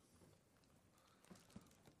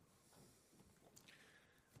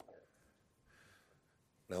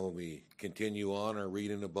Now when we continue on our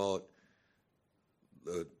reading about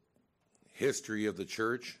the history of the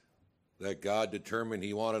church that God determined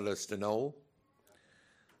he wanted us to know,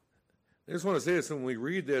 I just want to say this, when we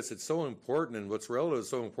read this, it's so important, and what's relative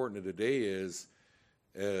so important to today is,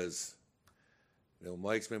 as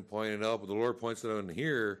Mike's been pointing out, but the Lord points it out in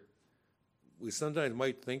here, we sometimes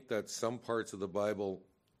might think that some parts of the Bible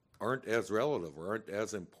aren't as relative or aren't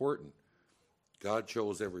as important. God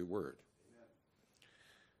chose every word.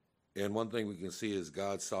 And one thing we can see is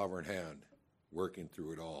God's sovereign hand working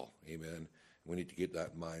through it all. Amen. We need to keep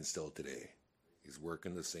that in mind still today. He's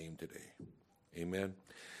working the same today. Amen.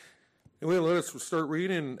 Anyway, let us start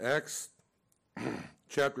reading Acts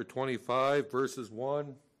chapter 25, verses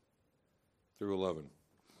 1 through 11.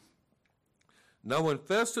 Now when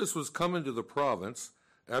Festus was come into the province,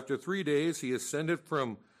 after 3 days he ascended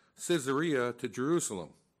from Caesarea to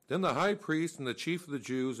Jerusalem. Then the high priest and the chief of the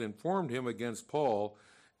Jews informed him against Paul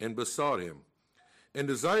and besought him, and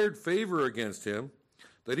desired favor against him,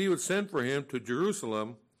 that he would send for him to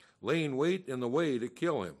Jerusalem, laying wait in the way to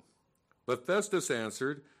kill him. But Festus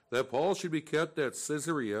answered that Paul should be kept at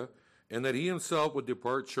Caesarea, and that he himself would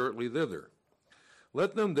depart shortly thither.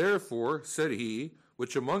 Let them therefore, said he,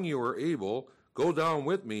 which among you are able, go down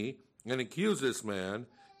with me, and accuse this man,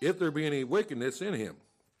 if there be any wickedness in him.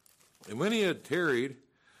 And when he had tarried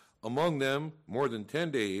among them more than 10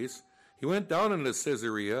 days, he went down into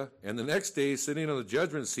Caesarea, and the next day, sitting on the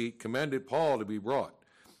judgment seat, commanded Paul to be brought.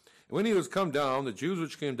 And when he was come down, the Jews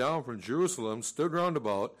which came down from Jerusalem stood round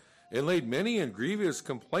about, and laid many and grievous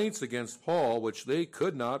complaints against Paul, which they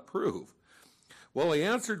could not prove. Well, he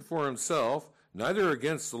answered for himself, neither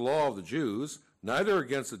against the law of the Jews, neither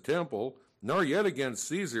against the temple, nor yet against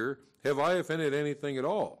Caesar, have I offended anything at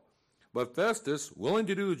all. But Festus, willing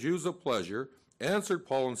to do the Jews a pleasure, answered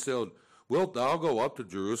Paul and said, Wilt thou go up to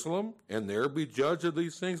Jerusalem, and there be judge of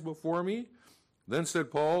these things before me? Then said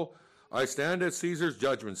Paul, I stand at Caesar's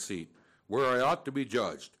judgment seat, where I ought to be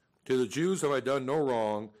judged. To the Jews have I done no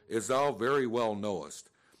wrong, as thou very well knowest.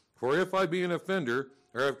 For if I be an offender,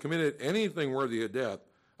 or have committed anything worthy of death,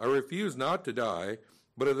 I refuse not to die.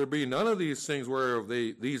 But if there be none of these things whereof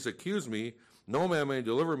these accuse me, no man may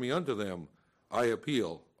deliver me unto them. I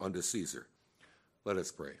appeal unto Caesar. Let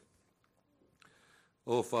us pray.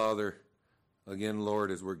 Oh, Father, again,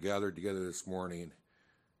 Lord, as we're gathered together this morning,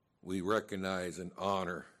 we recognize and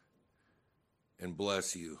honor and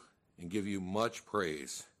bless you and give you much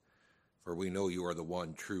praise. For we know you are the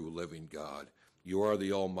one true living God. You are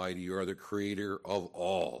the Almighty. You are the creator of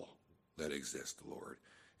all that exist, Lord.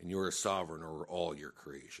 And you are sovereign over all your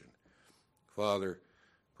creation. Father,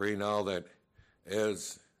 pray now that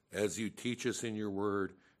as you teach us in your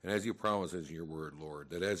word, and as you promise us in your word, Lord,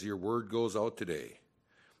 that as your word goes out today,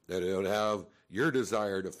 that it would have your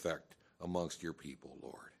desired effect amongst your people,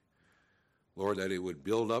 Lord. Lord, that it would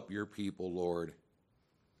build up your people, Lord,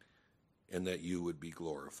 and that you would be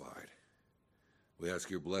glorified. We ask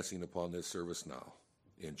your blessing upon this service now.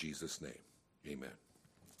 In Jesus' name, amen.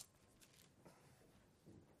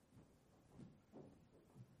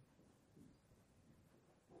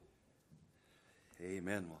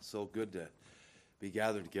 Amen. Well, so good to be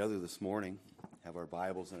gathered together this morning, have our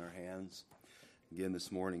Bibles in our hands. Again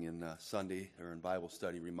this morning in Sunday or in Bible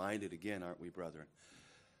study, reminded again, aren't we, brethren,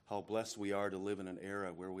 how blessed we are to live in an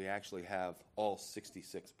era where we actually have all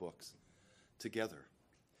 66 books together.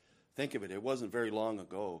 Think of it, it wasn't very long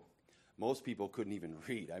ago. Most people couldn't even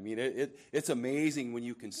read. I mean, it's amazing when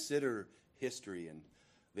you consider history and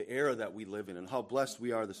the era that we live in and how blessed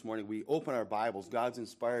we are this morning. We open our Bibles, God's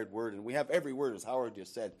inspired word, and we have every word, as Howard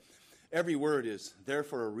just said. Every word is there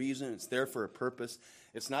for a reason. It's there for a purpose.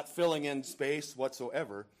 It's not filling in space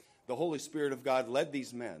whatsoever. The Holy Spirit of God led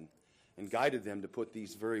these men and guided them to put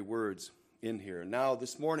these very words in here. Now,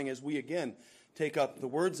 this morning, as we again take up the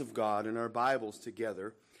words of God in our Bibles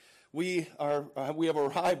together, we have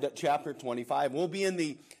arrived at chapter 25. We'll be in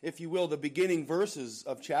the, if you will, the beginning verses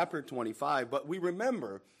of chapter 25. But we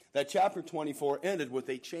remember that chapter 24 ended with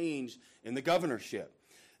a change in the governorship.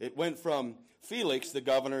 It went from Felix, the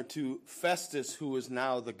governor, to Festus, who is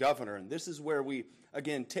now the governor. And this is where we,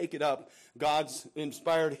 again, take it up, God's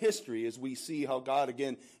inspired history, as we see how God,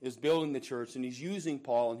 again, is building the church. And he's using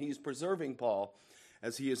Paul, and he's preserving Paul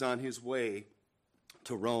as he is on his way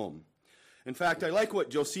to Rome. In fact, I like what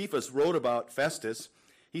Josephus wrote about Festus.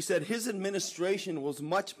 He said his administration was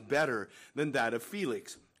much better than that of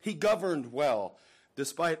Felix. He governed well,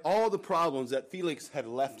 despite all the problems that Felix had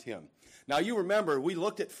left him. Now, you remember, we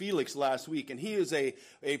looked at Felix last week, and he is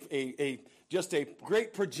just a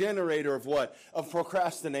great progenitor of what? Of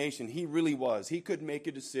procrastination. He really was. He could make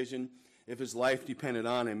a decision if his life depended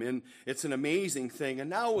on him. And it's an amazing thing. And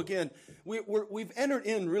now, again, we've entered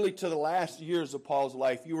in really to the last years of Paul's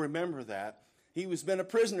life. You remember that. He was been a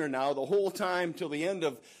prisoner now the whole time till the end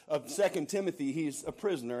of 2 Timothy. He's a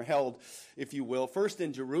prisoner held, if you will. First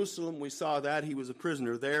in Jerusalem, we saw that. He was a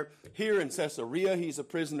prisoner there. Here in Caesarea, he's a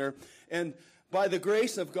prisoner. And by the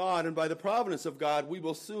grace of God and by the providence of God, we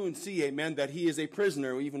will soon see, amen, that he is a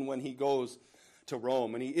prisoner even when he goes to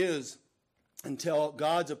Rome. And he is until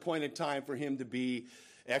God's appointed time for him to be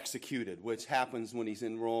executed, which happens when he's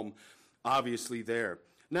in Rome, obviously there.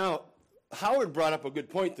 Now, Howard brought up a good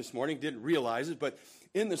point this morning, didn't realize it, but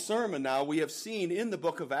in the sermon now, we have seen in the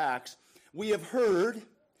book of Acts, we have heard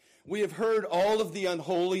all of the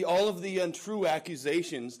unholy, all of the untrue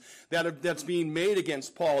accusations that's being made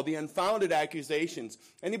against Paul, the unfounded accusations.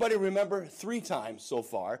 Anybody remember? 3 times so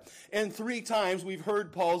far, and 3 times we've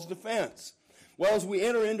heard Paul's defense. Well, as we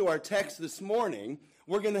enter into our text this morning,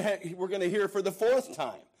 we're going to hear for the 4th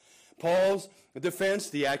time Paul's defense,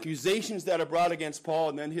 the accusations that are brought against Paul,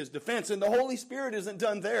 and then his defense. And the Holy Spirit isn't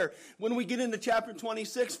done there. When we get into chapter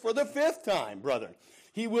 26 for the 5th time, brother,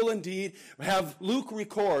 he will indeed have Luke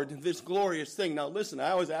record this glorious thing. Now listen,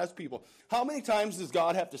 I always ask people, how many times does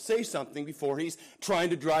God have to say something before he's trying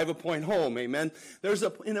to drive a point home? Amen. There's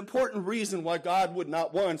an important reason why God would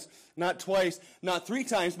not once, not twice, not 3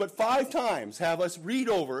 times, but 5 times have us read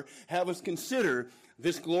over, have us consider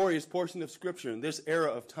this glorious portion of Scripture in this era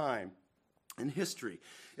of time and history.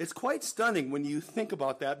 It's quite stunning when you think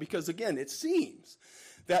about that because, again, it seems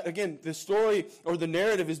that, again, the story or the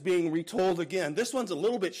narrative is being retold again. This one's a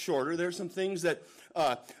little bit shorter. There's some things that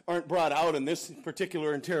aren't brought out in this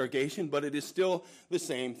particular interrogation, but it is still the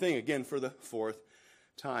same thing, again, for the 4th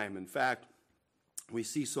time. In fact, we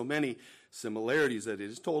see so many similarities that it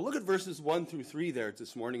is told. Look at verses 1 through 3 there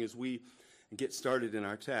this morning as we get started in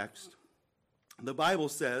our text. The Bible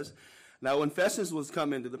says, "Now when Festus was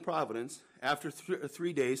come into the province, after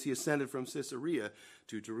 3 days he ascended from Caesarea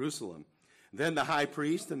to Jerusalem. Then the high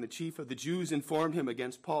priest and the chief of the Jews informed him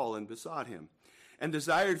against Paul and besought him, and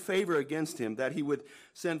desired favor against him that he would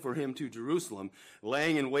send for him to Jerusalem,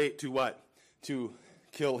 laying in wait to what? To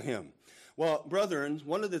kill him." Well, brethren,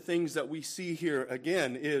 one of the things that we see here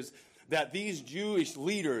again is that these Jewish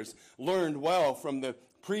leaders learned well from the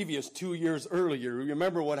previous 2 years earlier.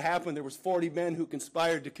 Remember what happened? There was 40 men who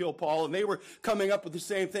conspired to kill Paul, and they were coming up with the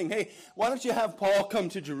same thing. Hey, why don't you have Paul come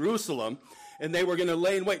to Jerusalem? And they were going to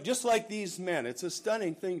lay in wait, just like these men. It's a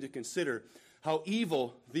stunning thing to consider how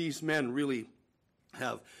evil these men really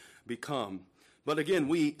have become. But again,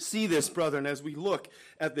 we see this, brethren, as we look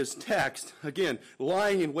at this text, again,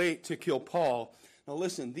 lying in wait to kill Paul. Now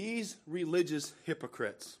listen, these religious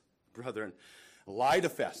hypocrites, brethren, lie to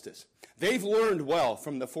Festus. They've learned well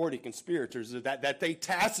from the 40 conspirators that they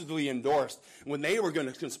tacitly endorsed when they were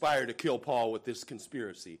going to conspire to kill Paul with this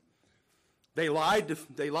conspiracy. They lied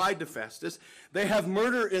to Festus. They have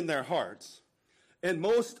murder in their hearts. And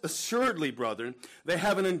most assuredly, brethren, they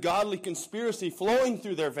have an ungodly conspiracy flowing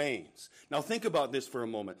through their veins. Now think about this for a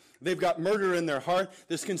moment. They've got murder in their heart.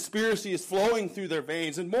 This conspiracy is flowing through their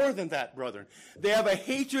veins. And more than that, brethren, they have a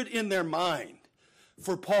hatred in their mind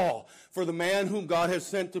for Paul, for the man whom God has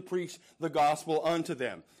sent to preach the gospel unto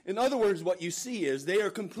them. In other words, what you see is they are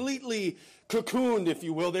completely cocooned, if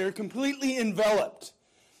you will. They are completely enveloped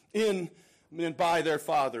by their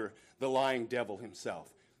father, the lying devil himself.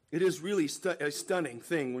 It is really a stunning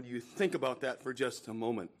thing when you think about that for just a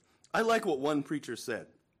moment. I like what one preacher said.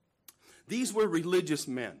 These were religious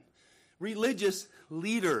men, religious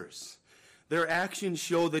leaders. Their actions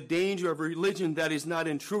show the danger of a religion that is not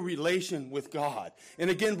in true relation with God. And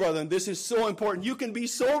again, brethren, this is so important. You can be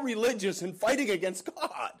so religious and fighting against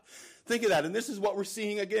God. Think of that. And this is what we're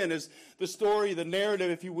seeing again as the story, the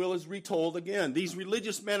narrative, if you will, is retold again. These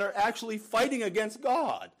religious men are actually fighting against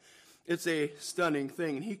God. It's a stunning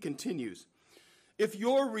thing. And he continues, if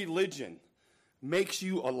your religion makes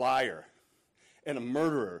you a liar and a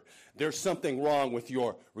murderer, there's something wrong with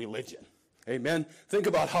your religion. Amen. Think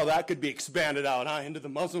about how that could be expanded out into the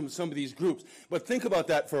Muslims, some of these groups. But think about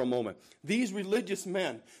that for a moment. These religious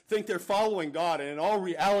men think they're following God, and in all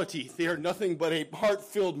reality, they are nothing but a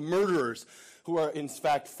heart-filled murderers who are, in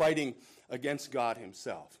fact, fighting against God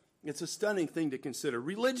himself. It's a stunning thing to consider.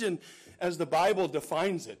 Religion, as the Bible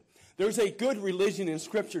defines it, there's a good religion in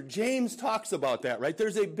Scripture. James talks about that, right?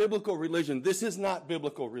 There's a biblical religion. This is not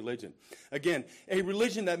biblical religion. Again, a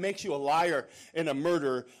religion that makes you a liar and a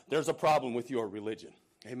murderer, there's a problem with your religion.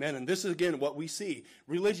 Amen. And this is, again, what we see.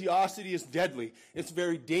 Religiosity is deadly. It's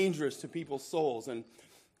very dangerous to people's souls. And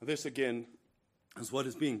this, again, is what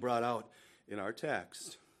is being brought out in our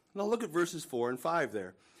text. Now look at verses 4 and 5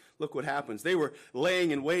 there. look what happens. They were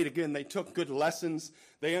laying in wait. Again, they took good lessons.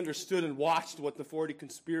 They understood and watched what the 40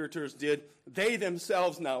 conspirators did. They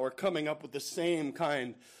themselves now are coming up with the same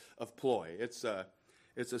kind of ploy. It's a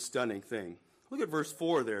stunning thing. Look at verse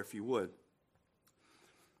 4 there, if you would.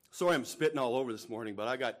 Sorry I'm spitting all over this morning, but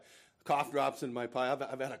I got cough drops in my pie.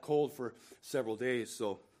 I've had a cold for several days,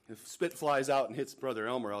 so if spit flies out and hits Brother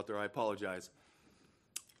Elmer out there, I apologize.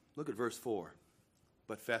 Look at verse 4.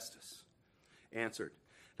 But Festus answered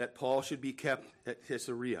that Paul should be kept at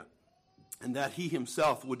Caesarea, and that he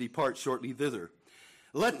himself would depart shortly thither.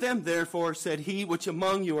 Let them therefore, said he, which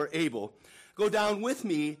among you are able, go down with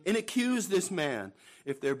me and accuse this man,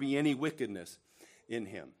 if there be any wickedness in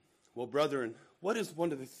him. Well, brethren, what is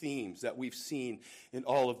one of the themes that we've seen in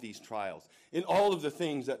all of these trials, in all of the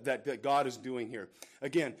things that God is doing here?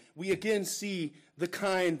 Again, we again see the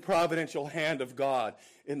kind providential hand of God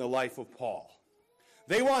in the life of Paul.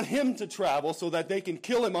 They want him to travel so that they can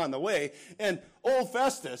kill him on the way. And old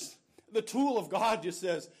Festus, the tool of God, just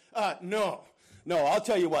says, no, I'll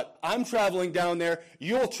tell you what, I'm traveling down there.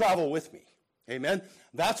 You'll travel with me. Amen?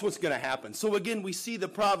 That's what's going to happen. So again, we see the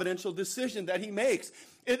providential decision that he makes.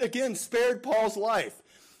 It again spared Paul's life,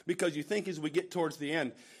 because you think as we get towards the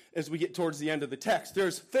end of the text,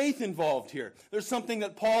 there's faith involved here. There's something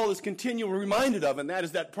that Paul is continually reminded of, and that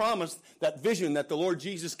is that promise, that vision that the Lord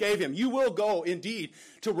Jesus gave him. You will go indeed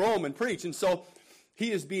to Rome and preach. And so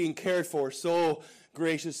he is being cared for so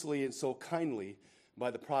graciously and so kindly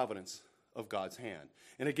by the providence of God's hand.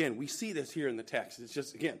 And again, we see this here in the text. It's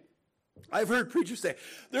just, again, I've heard preachers say,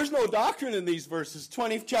 there's no doctrine in these verses,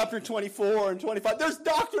 chapter 24 and 25. There's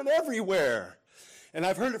doctrine everywhere. And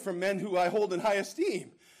I've heard it from men who I hold in high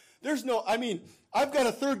esteem. I've got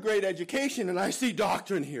a third grade education and I see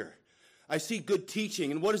doctrine here. I see good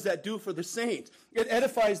teaching. And what does that do for the saints? It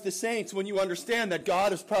edifies the saints when you understand that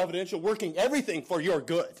God is providential, working everything for your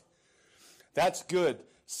good. That's good,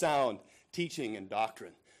 sound teaching and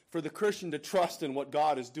doctrine. For the Christian to trust in what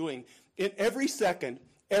God is doing in every second,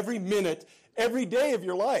 every minute, every day of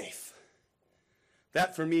your life.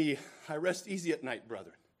 That for me, I rest easy at night,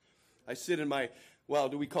 brethren. I sit in my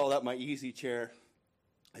easy chair?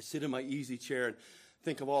 I sit in my easy chair and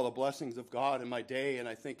think of all the blessings of God in my day, and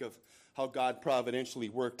I think of how God providentially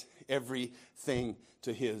worked everything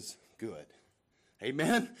to his good.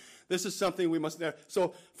 Amen? This is something we must never.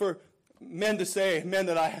 So for men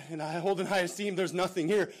that I hold in high esteem, there's nothing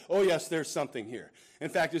here. Oh yes, there's something here. In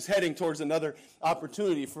fact, it's heading towards another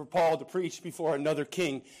opportunity for Paul to preach before another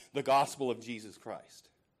king the gospel of Jesus Christ.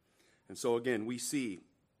 And so again, we see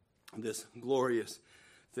this glorious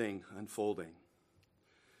thing unfolding.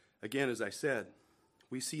 Again, as I said,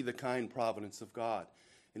 we see the kind providence of God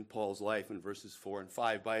in Paul's life in verses 4 and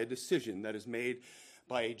 5 by a decision that is made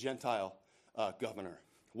by a Gentile governor.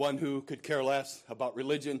 One who could care less about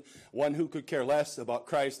religion, one who could care less about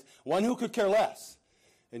Christ, one who could care less.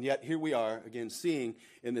 And yet here we are, again, seeing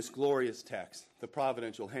in this glorious text the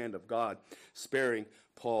providential hand of God sparing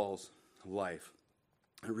Paul's life.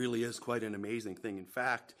 It really is quite an amazing thing. In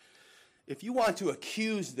fact, if you want to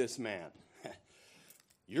accuse this man,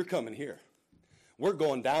 you're coming here. We're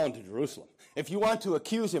going down to Jerusalem. If you want to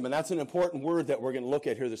accuse him, and that's an important word that we're going to look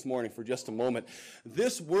at here this morning for just a moment,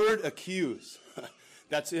 this word accuse,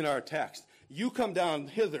 that's in our text. You come down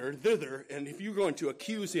thither, and if you're going to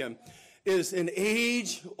accuse him, is an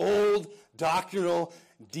age-old doctrinal,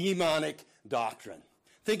 demonic doctrine.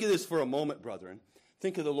 Think of this for a moment, brethren.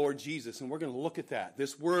 Think of the Lord Jesus, and we're going to look at that.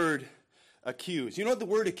 This word accuse. You know what the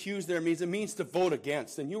word accuse there means? It means to vote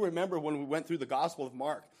against. And you remember when we went through the Gospel of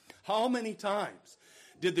Mark, how many times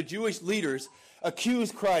did the Jewish leaders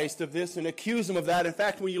accuse Christ of this and accuse him of that? In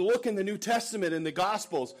fact, when you look in the New Testament in the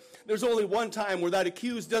Gospels, there's only one time where that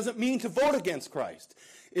accuse doesn't mean to vote against Christ.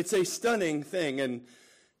 It's a stunning thing, and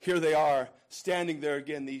here they are standing there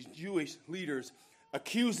again, these Jewish leaders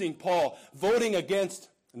accusing Paul, voting against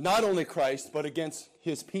not only Christ, but against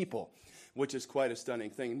his people, which is quite a stunning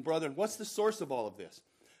thing. And brethren, what's the source of all of this?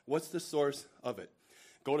 What's the source of it?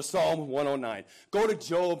 Go to Psalm 109. Go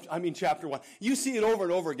to chapter 1. You see it over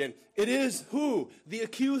and over again. It is who? The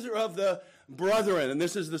accuser of the brethren. And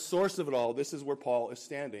this is the source of it all. This is where Paul is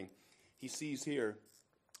standing. He sees here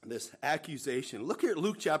this accusation. Look here at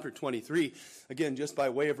Luke chapter 23, again, just by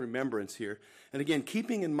way of remembrance here. And again,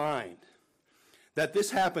 keeping in mind that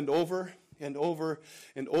this happened over and over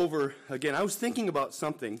and over again. I was thinking about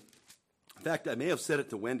something. In fact, I may have said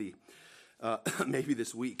it to Wendy maybe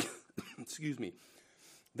this week. Excuse me.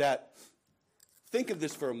 That, think of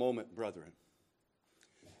this for a moment, brethren.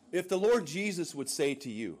 If the Lord Jesus would say to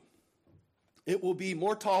you, it will be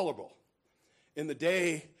more tolerable in the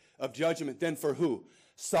day of judgment than for who?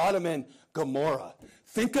 Sodom and Gomorrah.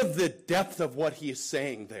 Think of the depth of what he is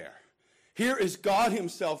saying there. Here is God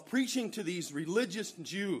himself preaching to these religious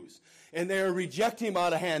Jews, and they are rejecting him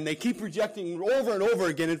out of hand. They keep rejecting him over and over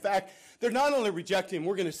again. In fact, they're not only rejecting him,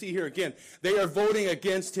 we're going to see here again, they are voting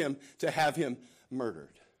against him to have him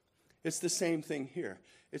murdered. It's the same thing here.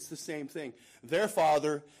 It's the same thing. Their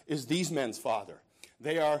father is these men's father.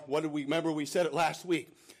 They are, what did we, remember we said it last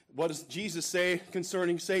week. What does Jesus say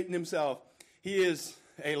concerning Satan himself? He is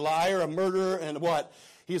a liar, a murderer, and what?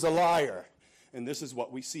 He's a liar. And this is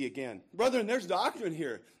what we see again. Brethren, there's doctrine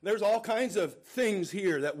here. There's all kinds of things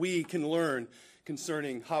here that we can learn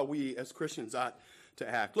concerning how we as Christians ought to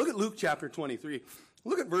act. Look at Luke chapter 23.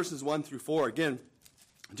 Look at verses 1 through 4. Again,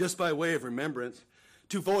 just by way of remembrance,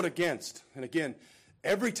 to vote against. And again,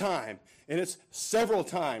 every time, and it's several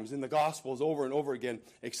times in the Gospels over and over again,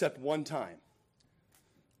 except one time.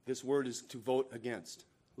 This word is to vote against.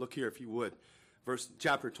 Look here if you would.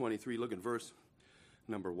 Chapter 23, look at verse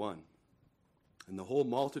number 1. And the whole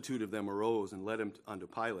multitude of them arose and led him unto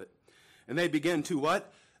Pilate. And they began to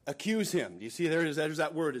what? Accuse him. You see, there's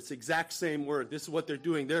that word. It's the exact same word. This is what they're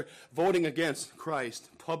doing. They're voting against Christ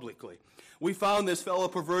publicly. We found this fellow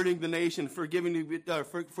perverting the nation,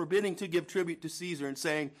 forbidding to give tribute to Caesar, and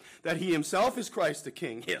saying that he himself is Christ the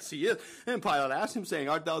King. Yes, he is. And Pilate asked him, saying,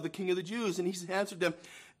 Art thou the King of the Jews? And he answered them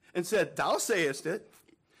and said, Thou sayest it.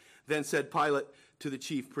 Then said Pilate to the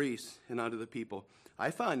chief priests and unto the people, I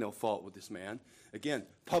find no fault with this man. Again,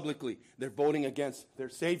 publicly, they're voting against their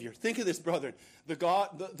Savior. Think of this, brethren.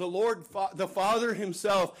 The Lord, the Father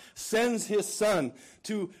himself sends his Son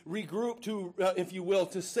to regroup, if you will,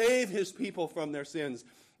 to save his people from their sins.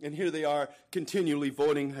 And here they are continually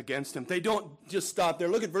voting against him. They don't just stop there.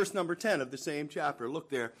 Look at verse number 10 of the same chapter. Look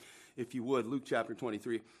there, if you would, Luke chapter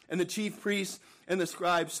 23. And the chief priests and the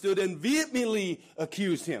scribes stood and vehemently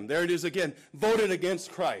accused him. There it is again, voted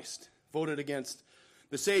against Christ, voted against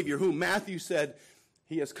the Savior, whom Matthew said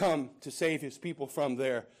he has come to save his people from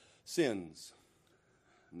their sins.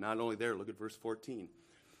 Not only there, look at verse 14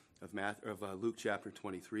 of Luke chapter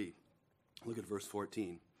 23. Look at verse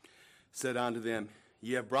 14. Said unto them,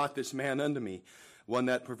 Ye have brought this man unto me, one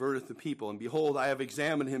that perverteth the people. And behold, I have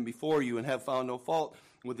examined him before you, and have found no fault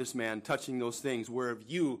with this man, touching those things whereof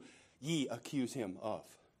ye accuse him of.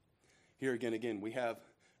 Here again, we have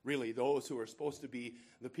really those who are supposed to be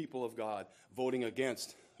the people of God voting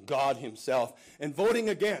against God himself and voting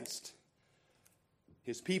against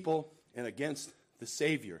his people and against the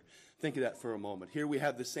Savior. Think of that for a moment. Here we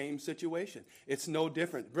have the same situation. It's no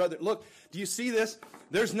different. Brother, look, do you see this?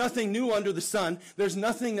 There's nothing new under the sun. There's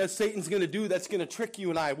nothing that Satan's going to do that's going to trick you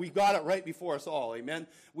and I. We've got it right before us all. Amen?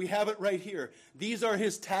 We have it right here. These are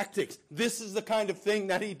his tactics. This is the kind of thing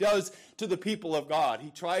that he does to the people of God. He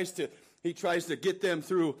tries to get them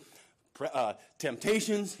through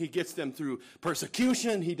temptations. He gets them through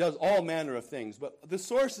persecution. He does all manner of things. But the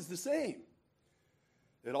source is the same.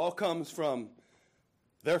 It all comes from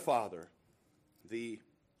their father, the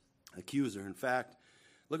accuser. In fact,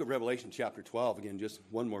 look at Revelation chapter 12. Again, just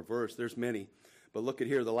one more verse. There's many. But look at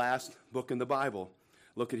here, the last book in the Bible.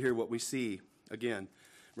 Look at here what we see. Again,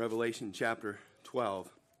 Revelation chapter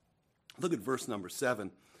 12. Look at verse number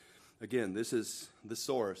 7. Again, this is the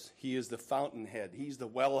source. He is the fountainhead. He's the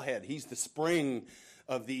wellhead. He's the spring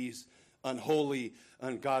of these unholy,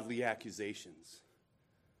 ungodly accusations.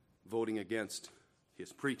 Voting against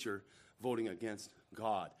his preacher, voting against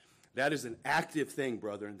God. That is an active thing,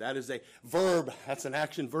 brethren. That is a verb. That's an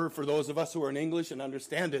action verb for those of us who are in English and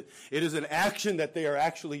understand it. It is an action that they are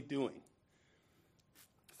actually doing.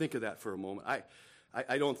 Think of that for a moment.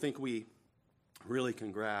 I don't think we really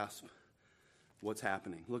can grasp what's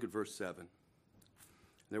happening. Look at verse 7.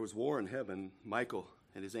 There was war in heaven. Michael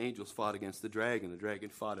and his angels fought against the dragon. The dragon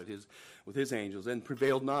fought with his angels and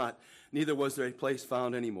prevailed not. Neither was there a place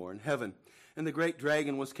found any more in heaven. And the great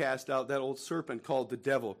dragon was cast out, that old serpent called the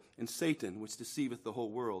devil and Satan, which deceiveth the whole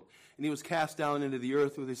world. And he was cast down into the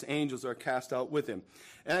earth, with his angels are cast out with him.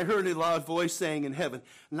 And I heard a loud voice saying in heaven,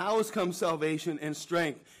 Now is come salvation and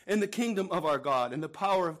strength, and the kingdom of our God, and the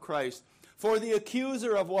power of Christ. For the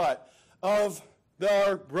accuser of what? Of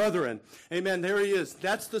our brethren. Amen. There he is.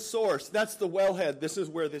 That's the source. That's the wellhead. This is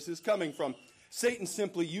where this is coming from. Satan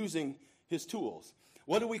simply using his tools.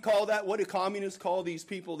 What do we call that? What do communists call these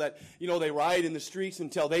people that, they ride in the streets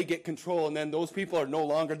until they get control, and then those people are no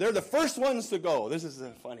longer, they're the first ones to go. This is a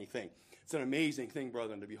funny thing. It's an amazing thing,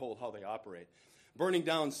 brethren, to behold how they operate. Burning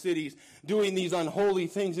down cities, doing these unholy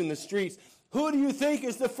things in the streets. Who do you think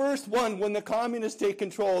is the first one when the communists take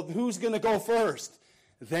control? Who's going to go first?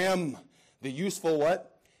 Them. The useful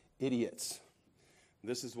what? Idiots.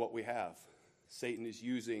 This is what we have. Satan is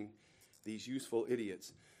using these useful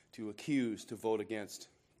idiots to accuse, to vote against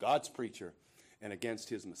God's preacher and against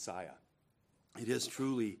his Messiah. It is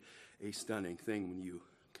truly a stunning thing when you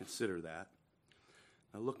consider that.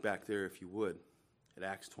 Now look back there, if you would, at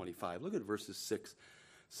Acts 25. Look at verses 6,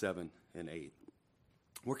 7, and 8.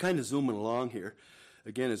 We're kind of zooming along here.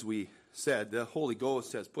 Again, as we said, the Holy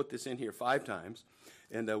Ghost has put this in here 5 times,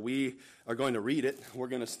 and we are going to read it. We're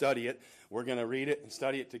going to study it. We're going to read it and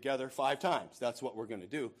study it together 5 times. That's what we're going to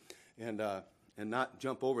do, and not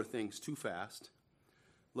jump over things too fast.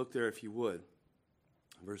 Look there, if you would,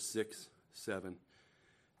 verse 6, 7,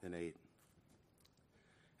 and 8.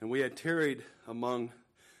 And we had tarried among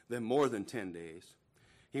them more than 10 days.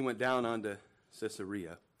 He went down unto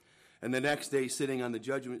Caesarea, and the next day, sitting on the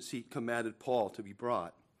judgment seat, commanded Paul to be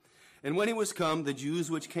brought. And when he was come, the Jews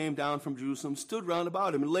which came down from Jerusalem stood round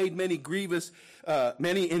about him, and laid many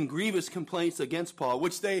in grievous complaints against Paul,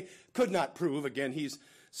 which they could not prove. Again, he's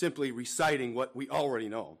simply reciting what we already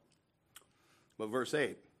know. But verse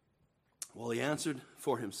 8, well, he answered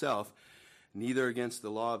for himself, neither against the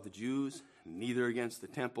law of the Jews, neither against the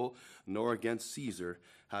temple, nor against Caesar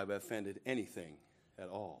have I offended anything at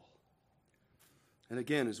all. And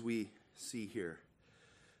again, as we see here,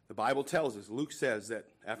 the Bible tells us, Luke says that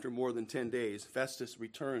after more than 10 days, Festus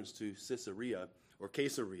returns to Caesarea, or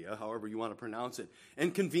Caesarea, however you want to pronounce it,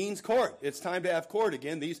 and convenes court. It's time to have court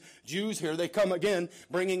again. These Jews here, they come again,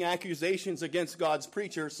 bringing accusations against God's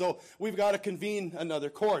preacher, so we've got to convene another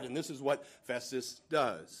court, and this is what Festus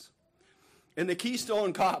does. And the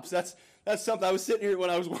Keystone Cops, that's something. I was sitting here when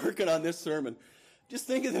I was working on this sermon. Just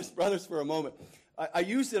think of this, brothers, for a moment. I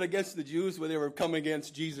used it against the Jews when they were coming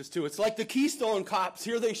against Jesus too. It's like the Keystone Cops.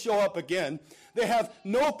 Here they show up again. They have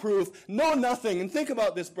no proof, no nothing. And think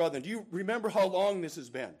about this, brother. Do you remember how long this has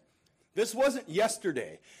been? This wasn't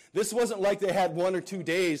yesterday. This wasn't like they had 1 or 2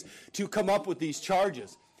 days to come up with these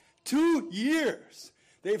charges. 2 years.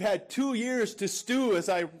 They've had 2 years to stew, as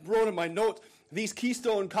I wrote in my notes. These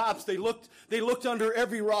Keystone Cops, they looked under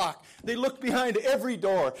every rock. They looked behind every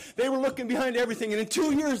door. They were looking behind everything. And in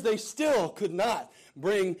 2 years, they still could not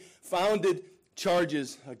bring founded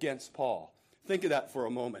charges against Paul. Think of that for a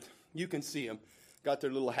moment. You can see them, got their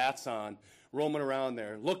little hats on, roaming around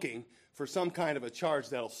there, looking for some kind of a charge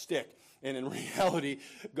that'll stick. And in reality,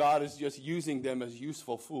 God is just using them as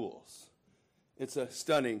useful fools. It's a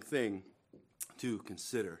stunning thing to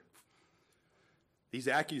consider. These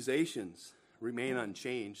accusations remain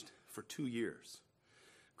unchanged for 2 years.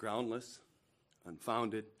 Groundless,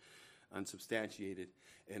 unfounded, unsubstantiated,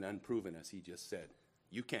 and unproven, as he just said.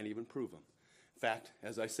 You can't even prove them. In fact,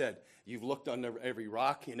 as I said, you've looked under every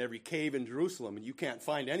rock in every cave in Jerusalem, and you can't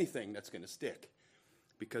find anything that's going to stick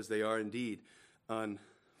because they are indeed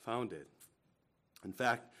unfounded. In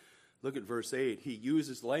fact, look at verse 8. He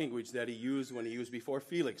uses language that he used when he was before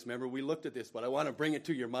Felix. Remember, we looked at this, but I want to bring it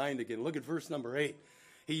to your mind again. Look at verse number 8.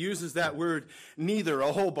 He uses that word neither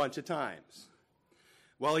a whole bunch of times.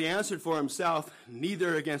 Well, he answered for himself,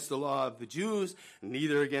 neither against the law of the Jews,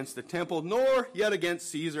 neither against the temple, nor yet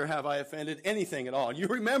against Caesar have I offended anything at all. And you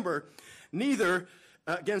remember, neither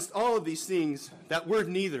against all of these things, that word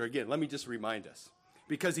neither, again, let me just remind us.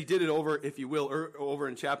 Because he did it over, if you will, over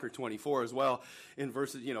in chapter 24 as well, in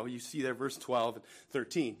verses, you see there verse 12 and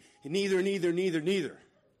 13. Neither.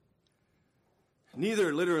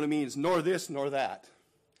 Neither literally means nor this nor that.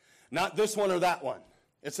 Not this one or that one.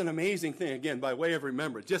 It's an amazing thing, again, by way of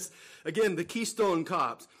remembrance. Just, again, the Keystone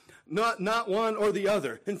Cops. Not one or the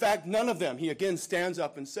other. In fact, none of them. He again stands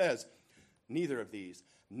up and says, neither of these,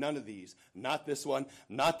 none of these, not this one,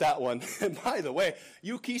 not that one. And by the way,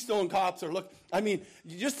 you Keystone Cops you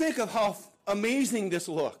just think of how amazing this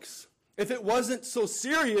looks. If it wasn't so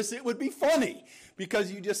serious, it would be funny. Because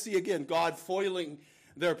you just see, again, God foiling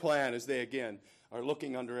their plan as they, again, are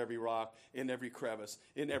looking under every rock, in every crevice,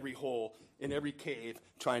 in every hole, in every cave,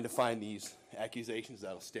 trying to find these accusations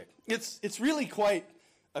that'll stick. It's really quite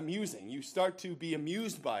amusing. You start to be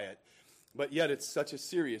amused by it, but yet it's such a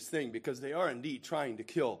serious thing because they are indeed trying to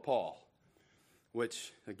kill Paul,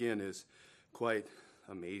 which, again, is quite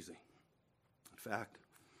amazing. In fact,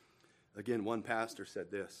 again, one pastor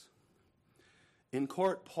said this. In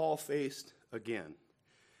court, Paul faced, again,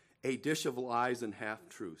 a dish of lies and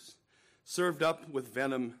half-truths, served up with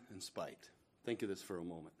venom and spite. Think of this for a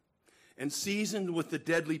moment. And seasoned with the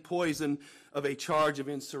deadly poison of a charge of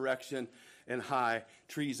insurrection and high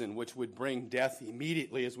treason, which would bring death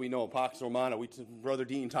immediately, as we know, Pax Romana. Brother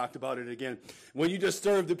Dean talked about it again. When you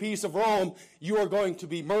disturb the peace of Rome, you are going to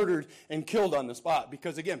be murdered and killed on the spot.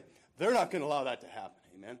 Because, again, they're not going to allow that to happen.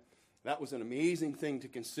 Amen? That was an amazing thing to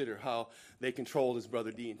consider, how they controlled, as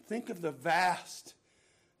Brother Dean. Think of the vastness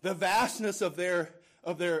of their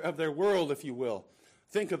of their world, if you will.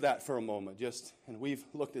 Think of that for a moment. And we've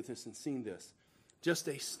looked at this and seen this. Just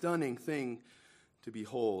a stunning thing to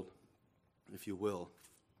behold, if you will.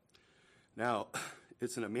 Now,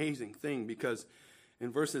 it's an amazing thing because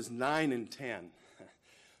in verses 9 and 10,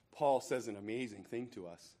 Paul says an amazing thing to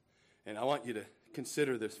us. And I want you to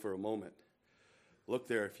consider this for a moment. Look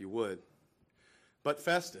there if you would. But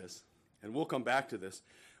Festus, and we'll come back to this,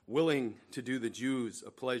 willing to do the Jews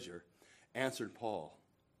a pleasure, answered Paul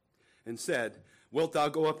and said, Wilt thou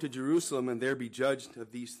go up to Jerusalem and there be judged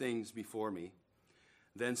of these things before me?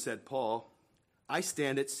 Then said Paul, I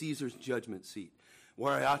stand at Caesar's judgment seat,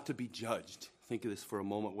 where I ought to be judged. Think of this for a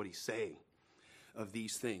moment, what he's saying of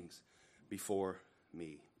these things before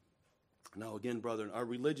me. Now again, brethren, our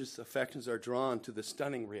religious affections are drawn to the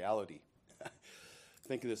stunning reality.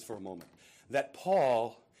 Think of this for a moment. That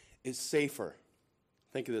Paul is safer.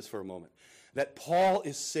 Think of this for a moment. That Paul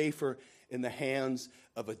is safer in the hands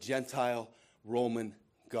of a Gentile Roman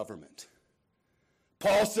government.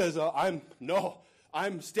 Paul says,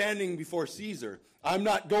 I'm standing before Caesar. I'm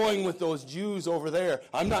not going with those Jews over there.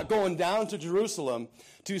 I'm not going down to Jerusalem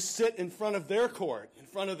to sit in front of their court, in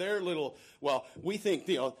front of their little, we think,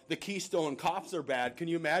 the Keystone Cops are bad. Can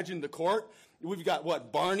you imagine the court? We've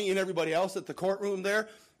got, Barney and everybody else at the courtroom there.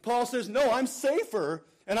 Paul says, no, I'm safer,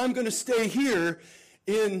 and I'm going to stay here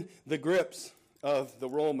in the grips of the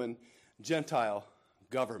Roman Gentile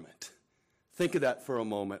government. Think of that for a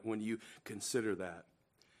moment when you consider that.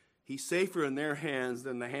 He's safer in their hands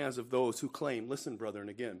than the hands of those who claim, listen, brethren,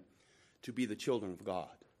 again, to be the children of God.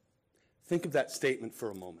 Think of that statement for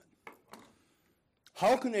a moment.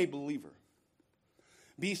 How can a believer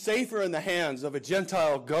be safer in the hands of a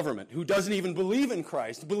Gentile government who doesn't even believe in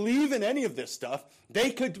Christ, believe in any of this stuff?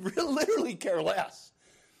 They could literally care less.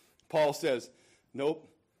 Paul says, nope,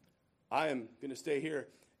 I am going to stay here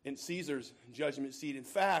in Caesar's judgment seat. In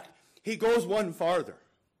fact, he goes one farther.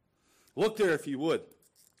 Look there if you would.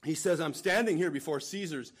 He says, I'm standing here before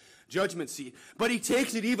Caesar's judgment seat. But he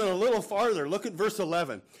takes it even a little farther. Look at verse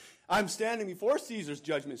 11. I'm standing before Caesar's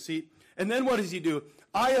judgment seat. And then what does he do?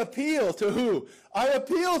 I appeal to who? I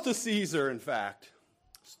appeal to Caesar, in fact.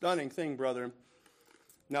 Stunning thing, brethren.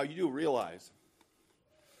 Now, you do realize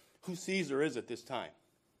who Caesar is at this time.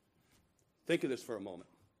 Think of this for a moment.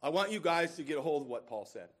 I want you guys to get a hold of what Paul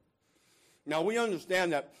said. Now, we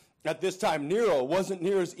understand that at this time, Nero wasn't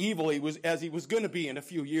near as evil as he was going to be in a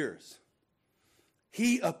few years.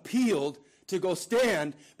 He appealed to go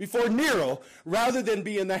stand before Nero rather than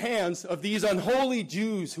be in the hands of these unholy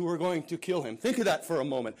Jews who were going to kill him. Think of that for a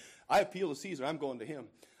moment. I appeal to Caesar. I'm going to him.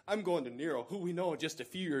 I'm going to Nero, who we know just a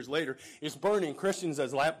few years later is burning Christians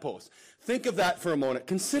as lampposts. Think of that for a moment.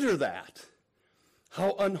 Consider that.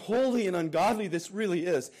 How unholy and ungodly this really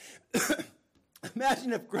is.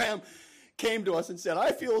 Imagine if Graham came to us and said,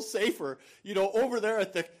 I feel safer, over there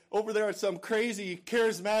at some crazy,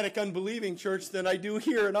 charismatic, unbelieving church than I do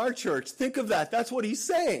here in our church. Think of that. That's what he's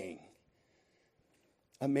saying.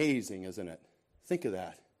 Amazing, isn't it? Think of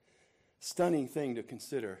that. Stunning thing to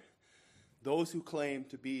consider. Those who claim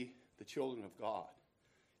to be the children of God,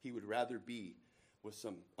 he would rather be with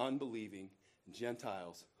some unbelieving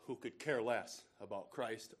Gentiles who could care less about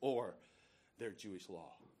Christ or their Jewish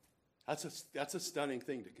law. That's a stunning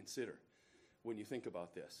thing to consider when you think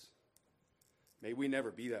about this. May we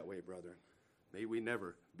never be that way, brethren. May we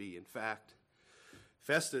never be. In fact,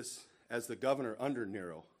 Festus, as the governor under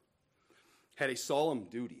Nero, had a solemn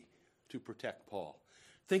duty to protect Paul.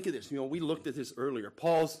 Think of this. We looked at this earlier.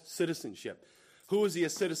 Paul's citizenship. Who was he a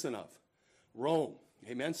citizen of? Rome.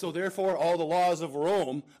 Amen. So therefore, all the laws of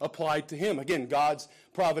Rome applied to him. Again, God's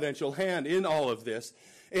providential hand in all of this.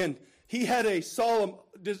 And he had a solemn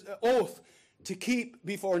oath to keep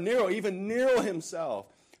before Nero, even Nero himself,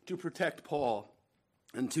 to protect Paul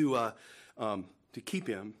and to keep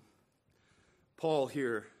him. Paul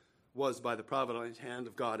here was, by the providential hand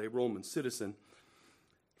of God, a Roman citizen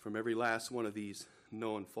from every last one of these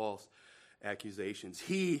known false accusations.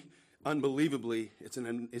 He, unbelievably, it's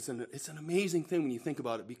an amazing thing when you think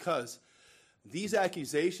about it, because these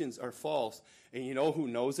accusations are false, and you know who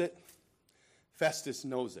knows it? Festus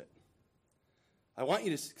knows it. I want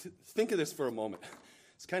you to think of this for a moment.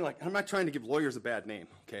 It's kind of like, I'm not trying to give lawyers a bad name,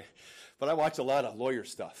 okay? But I watch a lot of lawyer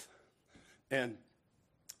stuff. And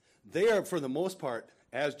they are, for the most part,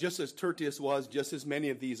 just as Tertius was, just as many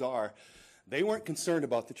of these are, they weren't concerned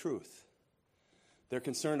about the truth. They're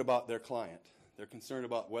concerned about their client. They're concerned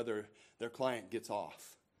about whether their client gets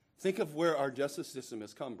off. Think of where our justice system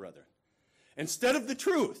has come, brethren. Instead of the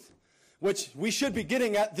truth, which we should be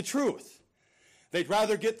getting at the truth, they'd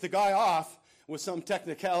rather get the guy off with some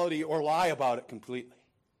technicality or lie about it completely.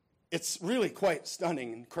 It's really quite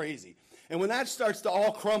stunning and crazy. And when that starts to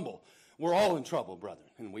all crumble, we're all in trouble, brethren,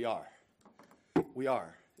 and we are. We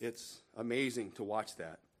are. It's amazing to watch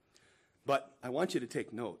that. But I want you to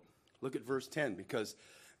take note. Look at verse 10, because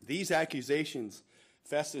these accusations,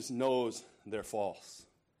 Festus knows they're false.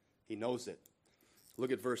 He knows it.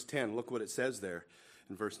 Look at verse 10. Look what it says there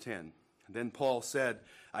in verse 10. Then Paul said,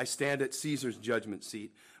 I stand at Caesar's judgment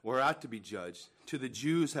seat, where I ought to be judged. To the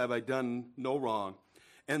Jews have I done no wrong.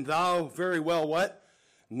 And thou very well what?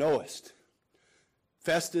 Knowest.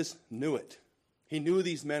 Festus knew it. He knew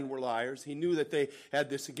these men were liars. He knew that they had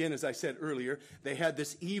this, again, as I said earlier, they had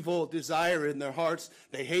this evil desire in their hearts.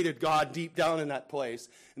 They hated God deep down in that place,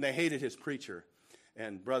 and they hated his preacher.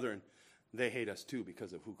 And brethren, they hate us too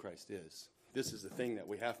because of who Christ is. This is the thing that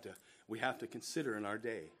we have to consider in our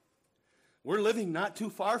day. We're living not too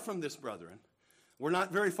far from this, brethren. We're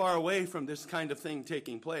not very far away from this kind of thing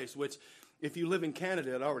taking place, which, if you live in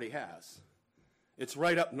Canada, it already has. It's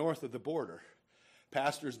right up north of the border.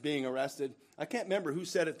 Pastors being arrested. I can't remember who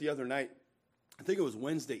said it the other night. I think it was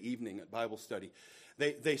Wednesday evening at Bible study.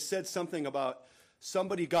 They said something about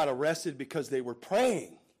somebody got arrested because they were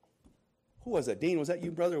praying. Who was that? Dean, was that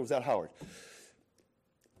you, brother, or was that Howard?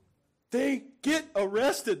 They get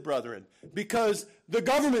arrested, brethren, because the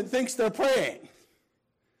government thinks they're praying.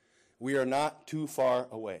 We are not too far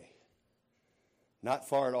away. Not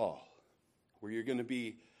far at all, where you're going to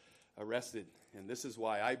be arrested. And this is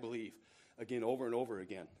why I believe, again, over and over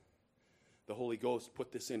again, the Holy Ghost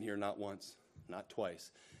put this in here not once, not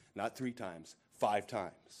twice, not 3 times, 5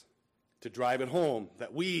 times, to drive it home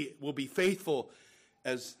that we will be faithful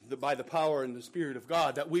by the power and the Spirit of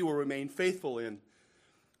God, that we will remain faithful in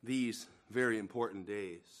these very important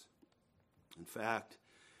days. In fact,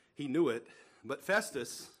 he knew it, but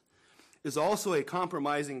Festus is also a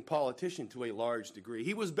compromising politician to a large degree.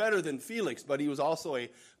 He was better than Felix, but he was also a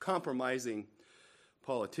compromising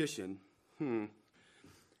politician. You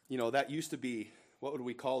know, that used to be, what would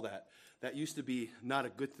we call that? That used to be not a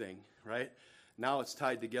good thing, right? Now it's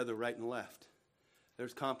tied together right and left.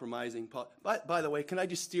 There's compromising. By the way, can I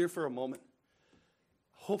just steer for a moment?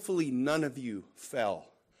 Hopefully none of you fell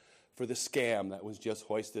for the scam that was just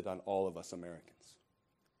hoisted on all of us Americans.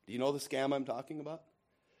 Do you know the scam I'm talking about?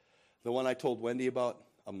 The one I told Wendy about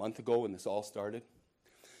a month ago when this all started?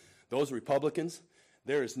 Those Republicans,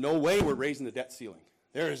 there is no way we're raising the debt ceiling.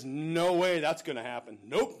 There is no way that's going to happen.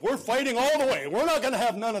 Nope, we're fighting all the way. We're not going to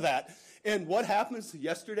have none of that. And what happens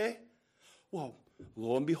yesterday? Well,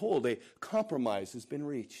 lo and behold, a compromise has been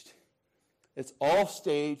reached. It's all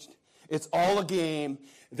staged. It's all a game.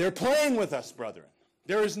 They're playing with us, brethren.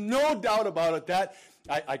 There is no doubt about it. That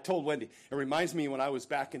I told Wendy, it reminds me when I was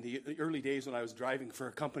back in the early days when I was driving for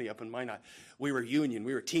a company up in Minot. We were union.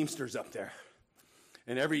 We were Teamsters up there.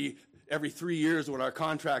 And every 3 years when our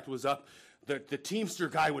contract was up, the Teamster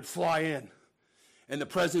guy would fly in. And the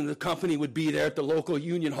president of the company would be there at the local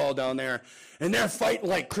union hall down there. And they're fighting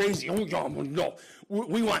like crazy. Oh, no,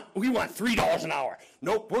 we want $3 an hour.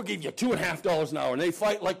 Nope, we'll give you $2.50 an hour. And they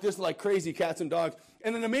fight like this, like crazy cats and dogs.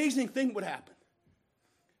 And an amazing thing would happen.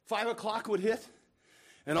 5 o'clock would hit.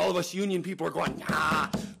 And all of us union people are going,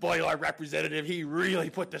 boy, our representative, he really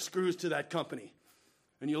put the screws to that company.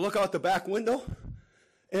 And you look out the back window,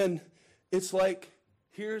 and it's like,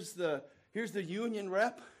 here's the union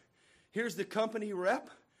rep, here's the company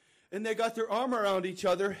rep, and they got their arm around each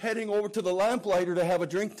other, heading over to the lamplighter to have a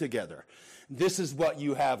drink together. This is what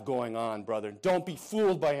you have going on, brother. Don't be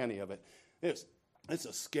fooled by any of it. It's a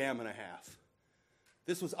scam and a half.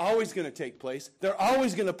 This was always going to take place. They're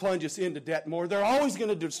always going to plunge us into debt more. They're always going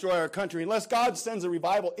to destroy our country unless God sends a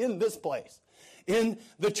revival in this place, in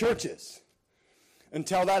the churches.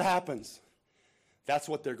 Until that happens, that's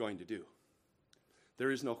what they're going to do. There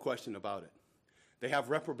is no question about it. They have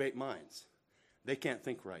reprobate minds. They can't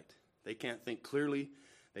think right. They can't think clearly.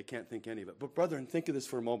 They can't think any of it. But brethren, think of this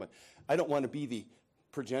for a moment. I don't want to be the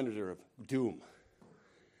progenitor of doom.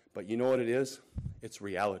 But you know what it is? It's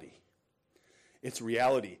reality. It's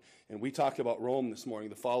reality. And we talked about Rome this morning,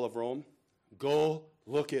 the fall of Rome. Go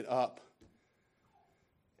look it up.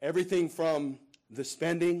 Everything from the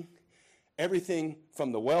spending, everything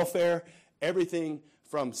from the welfare, everything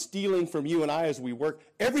from stealing from you and I as we work,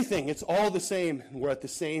 everything, it's all the same. And we're at the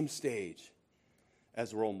same stage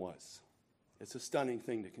as Rome was. It's a stunning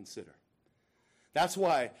thing to consider. That's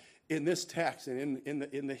why in this text and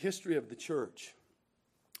in the history of the church,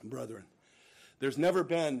 brethren, there's never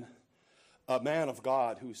been a man of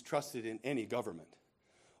God who's trusted in any government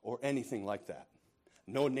or anything like that.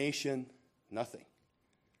 No nation, nothing.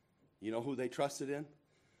 You know who they trusted in?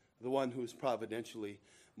 The one who's providentially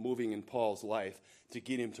moving in Paul's life to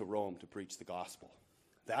get him to Rome to preach the gospel.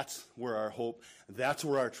 That's where our hope, that's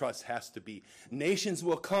where our trust has to be. Nations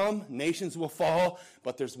will come, nations will fall,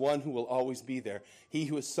 but there's one who will always be there. He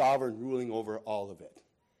who is sovereign, ruling over all of it.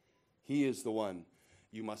 He is the one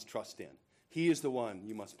you must trust in. He is the one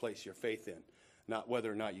you must place your faith in, not whether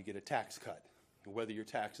or not you get a tax cut, or whether your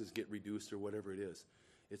taxes get reduced or whatever it is.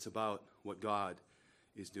 It's about what God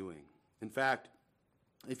is doing. In fact,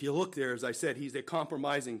 if you look there, as I said, he's a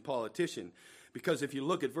compromising politician. Because if you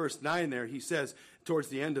look at verse 9 there, he says, towards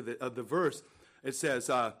the end of the verse, it says,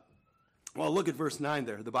 look at verse 9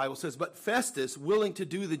 there. The Bible says, but Festus, willing to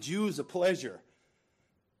do the Jews a pleasure.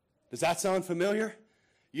 Does that sound familiar?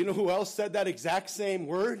 You know who else said that exact same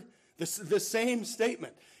word? The same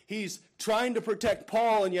statement. He's trying to protect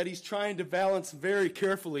Paul, and yet he's trying to balance very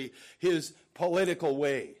carefully his political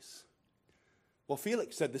ways. Well,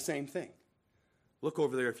 Felix said the same thing. Look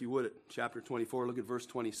over there, if you would, at chapter 24. Look at verse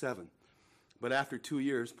 27. But after 2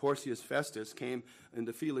 years, Porcius Festus came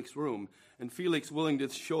into Felix's room, and Felix, willing to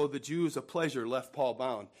show the Jews a pleasure, left Paul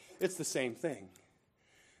bound. It's the same thing.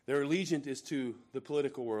 Their allegiance is to the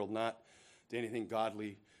political world, not to anything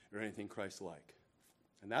godly or anything Christ-like.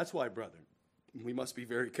 And that's why, brethren, we must be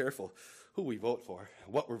very careful who we vote for,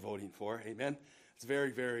 what we're voting for. Amen? It's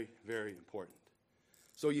very, very, very important.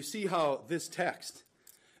 So you see how this text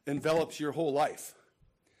envelops your whole life.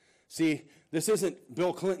 See, this isn't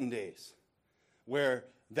Bill Clinton days, where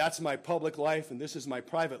that's my public life and this is my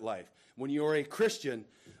private life. When you're a Christian,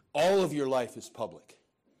 all of your life is public.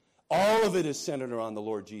 All of it is centered around the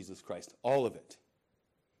Lord Jesus Christ. All of it.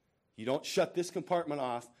 You don't shut this compartment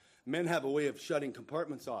off. Men have a way of shutting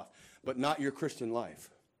compartments off, but not your Christian life.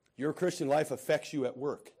 Your Christian life affects you at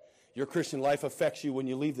work. Your Christian life affects you when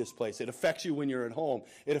you leave this place. It affects you when you're at home.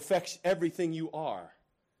 It affects everything you are.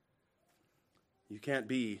 You can't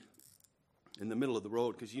be in the middle of the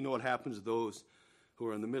road, because you know what happens to those who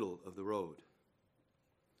are in the middle of the road.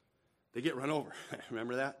 They get run over.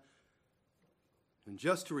 Remember that? And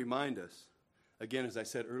just to remind us, again, as I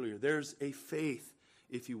said earlier, there's a faith,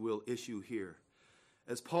 if you will, issue here.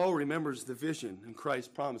 As Paul remembers the vision and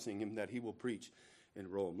Christ promising him that he will preach in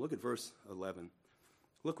Rome. Look at verse 11.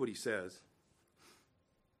 Look what he says.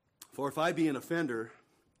 For if I be an offender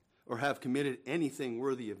or have committed anything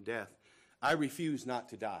worthy of death, I refuse not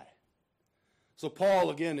to die. So Paul,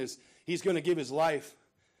 again, he's going to give his life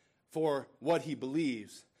for what he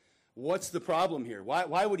believes. What's the problem here?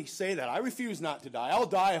 Why would he say that? I refuse not to die. I'll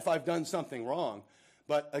die if I've done something wrong.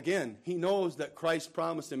 But again, he knows that Christ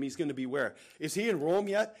promised him he's going to be where? Is he in Rome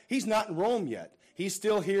yet? He's not in Rome yet. He's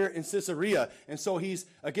still here in Caesarea. And so he's,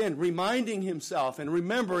 again, reminding himself and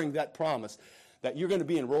remembering that promise that you're going to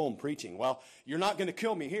be in Rome preaching. Well, you're not going to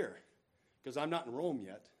kill me here because I'm not in Rome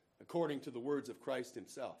yet, according to the words of Christ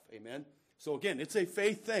himself. Amen? So again, it's a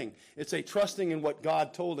faith thing. It's a trusting in what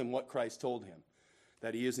God told him, what Christ told him,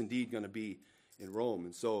 that he is indeed going to be in Rome.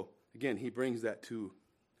 And so, again, he brings that to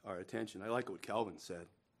our attention. I like what Calvin said.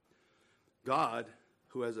 God,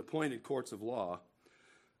 who has appointed courts of law,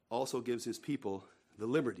 also gives his people the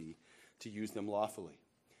liberty to use them lawfully.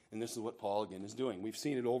 And this is what Paul, again, is doing. We've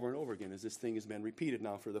seen it over and over again as this thing has been repeated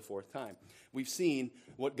now for the fourth time. We've seen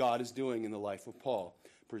what God is doing in the life of Paul,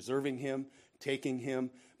 preserving him, taking him,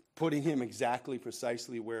 putting him exactly,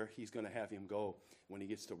 precisely where he's going to have him go when he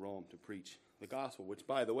gets to Rome to preach the gospel, which,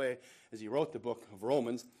 by the way, as he wrote the book of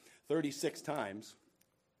Romans, 36 times,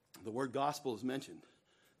 the word gospel is mentioned.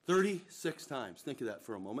 36 times. Think of that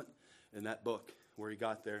for a moment in that book where he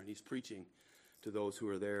got there and he's preaching to those who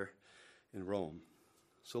are there in Rome.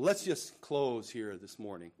 So let's just close here this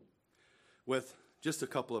morning with just a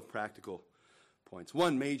couple of practical points.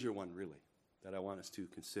 One major one, really, that I want us to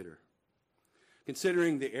consider.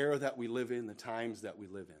 Considering the era that we live in, the times that we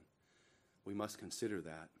live in, we must consider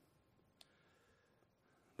that.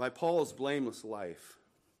 By Paul's blameless life,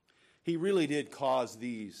 he really did cause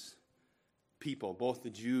these people, both the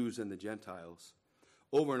Jews and the Gentiles,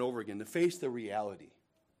 over and over again to face the reality.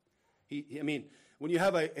 When you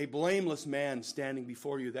have a blameless man standing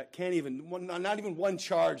before you that not even one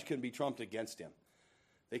charge can be trumped against him.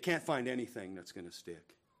 They can't find anything that's going to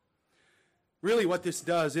stick. Really what this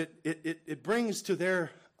does, it brings to their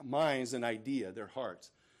minds an idea, their hearts,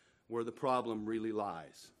 where the problem really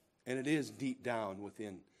lies. And it is deep down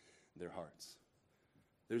within their hearts.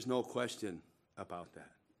 There's no question about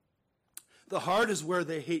that. The heart is where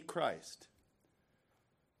they hate Christ.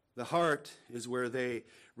 The heart is where they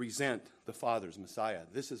resent the Father's Messiah.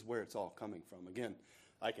 This is where it's all coming from. Again,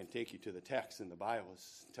 I can take you to the text in the Bible.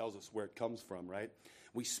 It tells us where it comes from, right?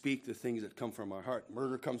 We speak the things that come from our heart.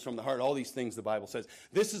 Murder comes from the heart. All these things the Bible says.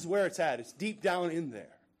 This is where it's at. It's deep down in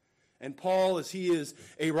there. And Paul, as he is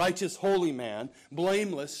a righteous, holy man,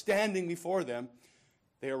 blameless, standing before them,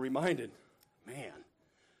 They are reminded, man,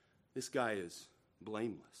 this guy is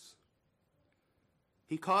blameless.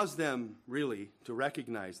 He caused them really to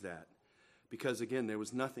recognize that because, again, there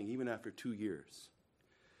was nothing, even after 2 years,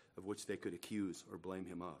 of which they could accuse or blame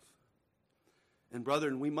him of. And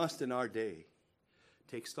brethren, we must in our day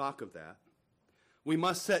take stock of that. We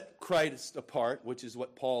must set Christ apart, which is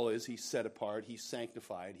what Paul is. He's set apart, he's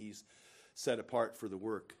sanctified, he's set apart for the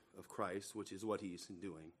work of Christ, which is what he's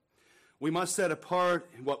doing. We must set apart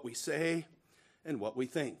what we say and what we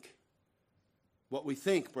think. What we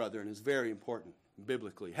think, brethren, is very important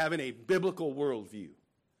biblically, having a biblical worldview.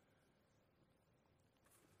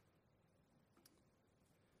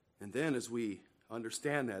 And then as we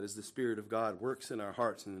understand that, as the Spirit of God works in our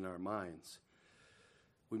hearts and in our minds,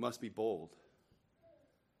 we must be bold,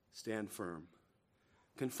 stand firm,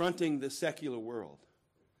 confronting the secular world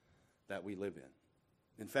that we live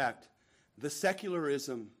in. In fact, the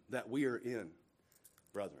secularism that we are in,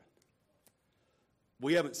 brethren,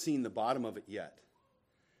 we haven't seen the bottom of it yet.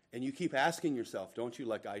 And you keep asking yourself, don't you,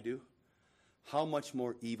 like I do, how much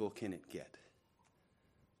more evil can it get?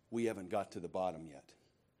 We haven't got to the bottom yet.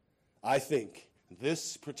 I think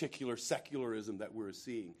this particular secularism that we're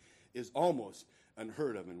seeing is almost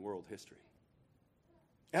unheard of in world history.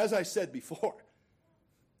 As I said before,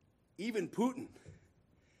 even Putin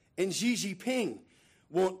and Xi Jinping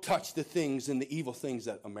won't touch the things and the evil things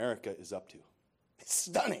that America is up to. It's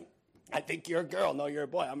stunning. I think you're a girl. No, you're a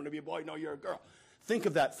boy. I'm going to be a boy. No, you're a girl. Think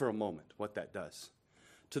of that for a moment, what that does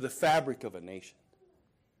to the fabric of a nation.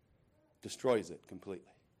 Destroys it completely.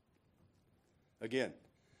 Again,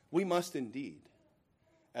 we must indeed,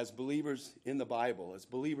 as believers in the Bible, as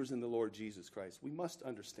believers in the Lord Jesus Christ, we must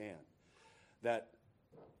understand that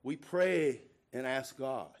we pray and ask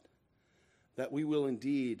God that we will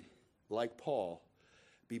indeed, like Paul,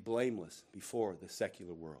 be blameless before the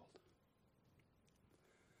secular world.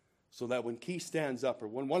 So that when Keith stands up, or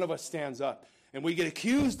when one of us stands up, and we get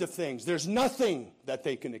accused of things, there's nothing that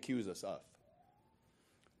they can accuse us of.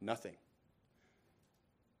 Nothing.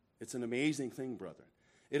 It's an amazing thing, brethren.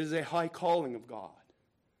 It is a high calling of God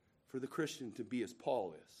for the Christian to be as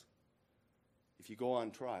Paul is. If you go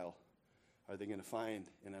on trial, are they going to find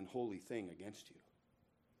an unholy thing against you?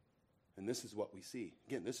 And this is what we see.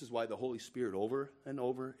 Again, this is why the Holy Spirit over and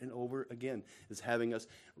over and over again is having us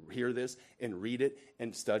hear this and read it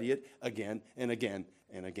and study it again and again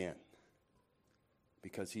and again.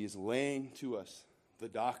 Because he is laying to us the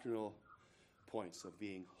doctrinal points of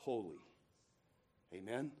being holy.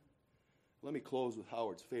 Amen? Let me close with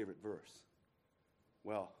Howard's favorite verse.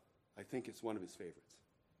 Well, I think it's one of his favorites.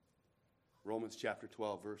 Romans chapter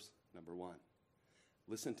 12, verse number 1.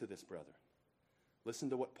 Listen to this, brethren. Listen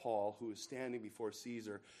to what Paul, who is standing before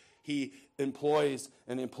Caesar, he employs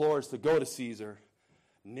and implores to go to Caesar,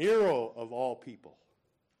 Nero of all people,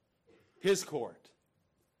 his court.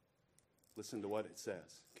 Listen to what it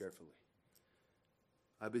says carefully.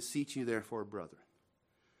 I beseech you, therefore, brethren,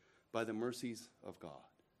 by the mercies of God,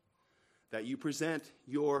 that you present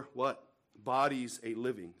your what? Bodies a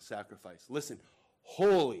living sacrifice. Listen,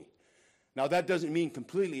 holy. Now that doesn't mean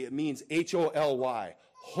completely, it means Holy.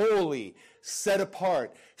 Holy, set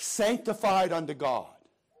apart, sanctified unto God.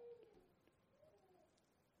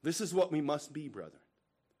 This is what we must be, brethren.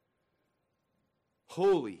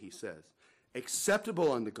 Holy, he says,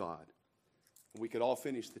 acceptable unto God. We could all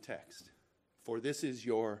finish the text. For this is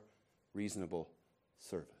your reasonable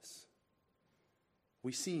service.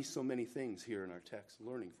 We see so many things here in our text,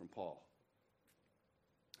 learning from Paul.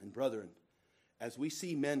 And brethren, as we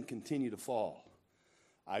see men continue to fall,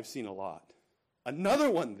 I've seen a lot. Another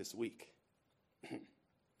one this week.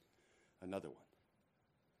 Another one.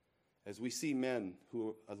 As we see men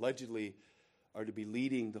who allegedly are to be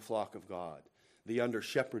leading the flock of God, the under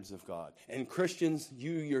shepherds of God, and Christians,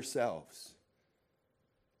 you yourselves,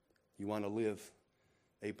 you want to live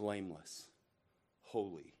a blameless,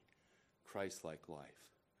 holy, Christ-like life.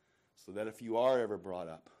 So that if you are ever brought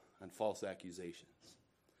up on false accusations,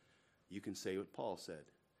 you can say what Paul said.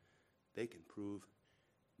 They can prove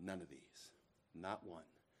none of these. Not one.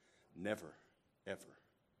 Never, ever,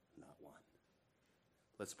 not one.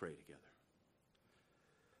 Let's pray together.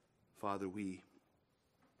 Father, we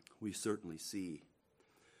certainly see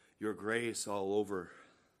your grace all over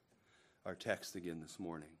our text again this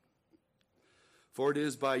morning. For it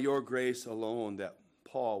is by your grace alone that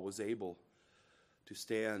Paul was able to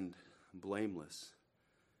stand blameless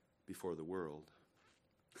before the world.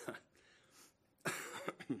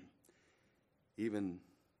 Even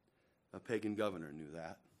a pagan governor knew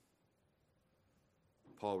that.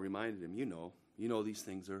 Paul reminded him, you know these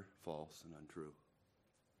things are false and untrue.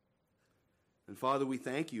 And Father, we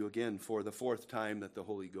thank you again for the fourth time that the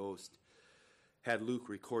Holy Ghost had Luke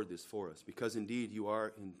record this for us, because indeed you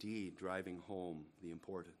are indeed driving home the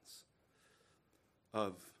importance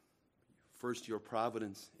of first your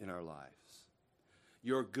providence in our lives,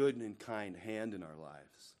 your good and kind hand in our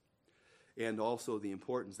lives, and also the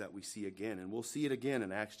importance that we see again. And we'll see it again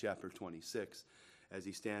in Acts chapter 26 as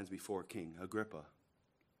he stands before King Agrippa.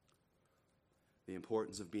 The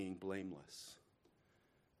importance of being blameless,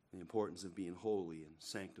 the importance of being holy and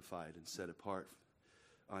sanctified and set apart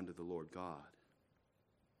unto the Lord God.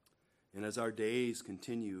 And as our days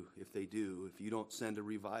continue, if they do, if you don't send a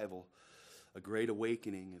revival, a great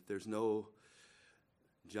awakening, if there's no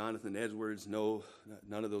Jonathan Edwards, none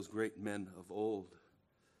of those great men of old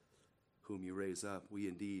whom you raise up, we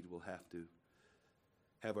indeed will have to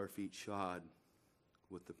have our feet shod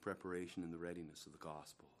with the preparation and the readiness of the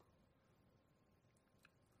gospel.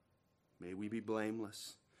 May we be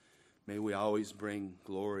blameless. May we always bring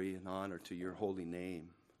glory and honor to your holy name.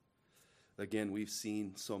 Again, we've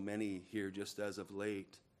seen so many here just as of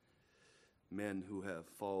late, men who have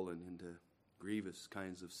fallen into grievous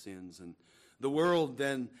kinds of sins. And the world,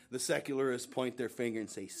 then, the secularists point their finger and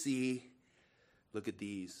say, see, look at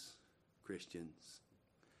these Christians.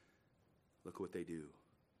 Look what they do.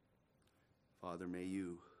 Father, may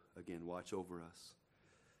you, again, watch over us.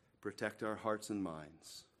 Protect our hearts and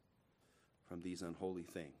minds from these unholy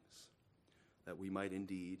things, that we might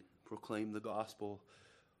indeed proclaim the gospel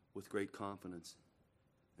with great confidence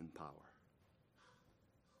and power.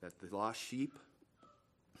 That the lost sheep,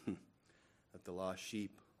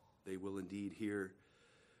 they will indeed hear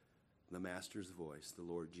the Master's voice, the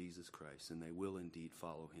Lord Jesus Christ, and they will indeed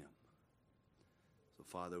follow him. So,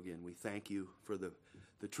 Father, again, we thank you for the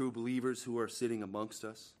true believers who are sitting amongst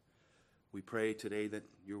us. We pray today that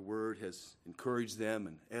your word has encouraged them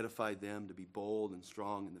and edified them to be bold and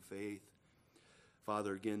strong in the faith.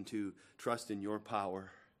 Father, again, to trust in your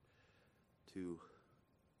power, to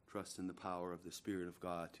trust in the power of the Spirit of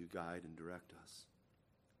God to guide and direct us.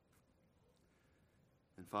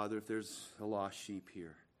 And Father, if there's a lost sheep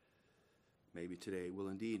here, maybe today will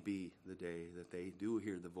indeed be the day that they do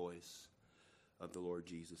hear the voice of the Lord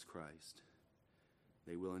Jesus Christ.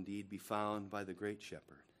 They will indeed be found by the great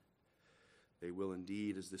shepherd. They will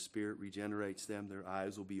indeed, as the Spirit regenerates them, their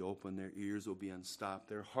eyes will be open, their ears will be unstopped,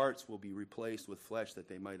 their hearts will be replaced with flesh that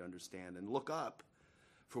they might understand and look up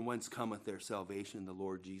from whence cometh their salvation, the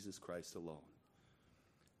Lord Jesus Christ alone.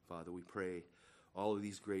 Father, we pray all of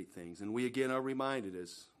these great things. And we again are reminded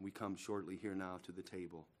as we come shortly here now to the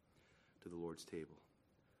table, to the Lord's table,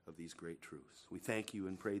 of these great truths. We thank you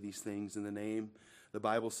and pray these things in the name, the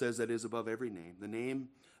Bible says, that is above every name, the name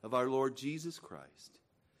of our Lord Jesus Christ,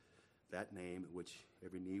 that name at which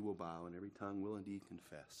every knee will bow and every tongue will indeed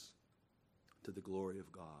confess to the glory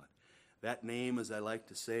of God. That name, as I like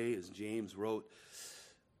to say, as James wrote,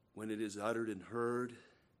 when it is uttered and heard,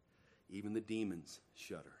 even the demons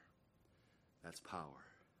shudder. That's power.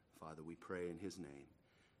 Father, we pray in his name,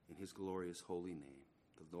 in his glorious holy name,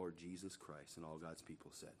 the Lord Jesus Christ, and all God's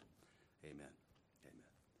people said, amen.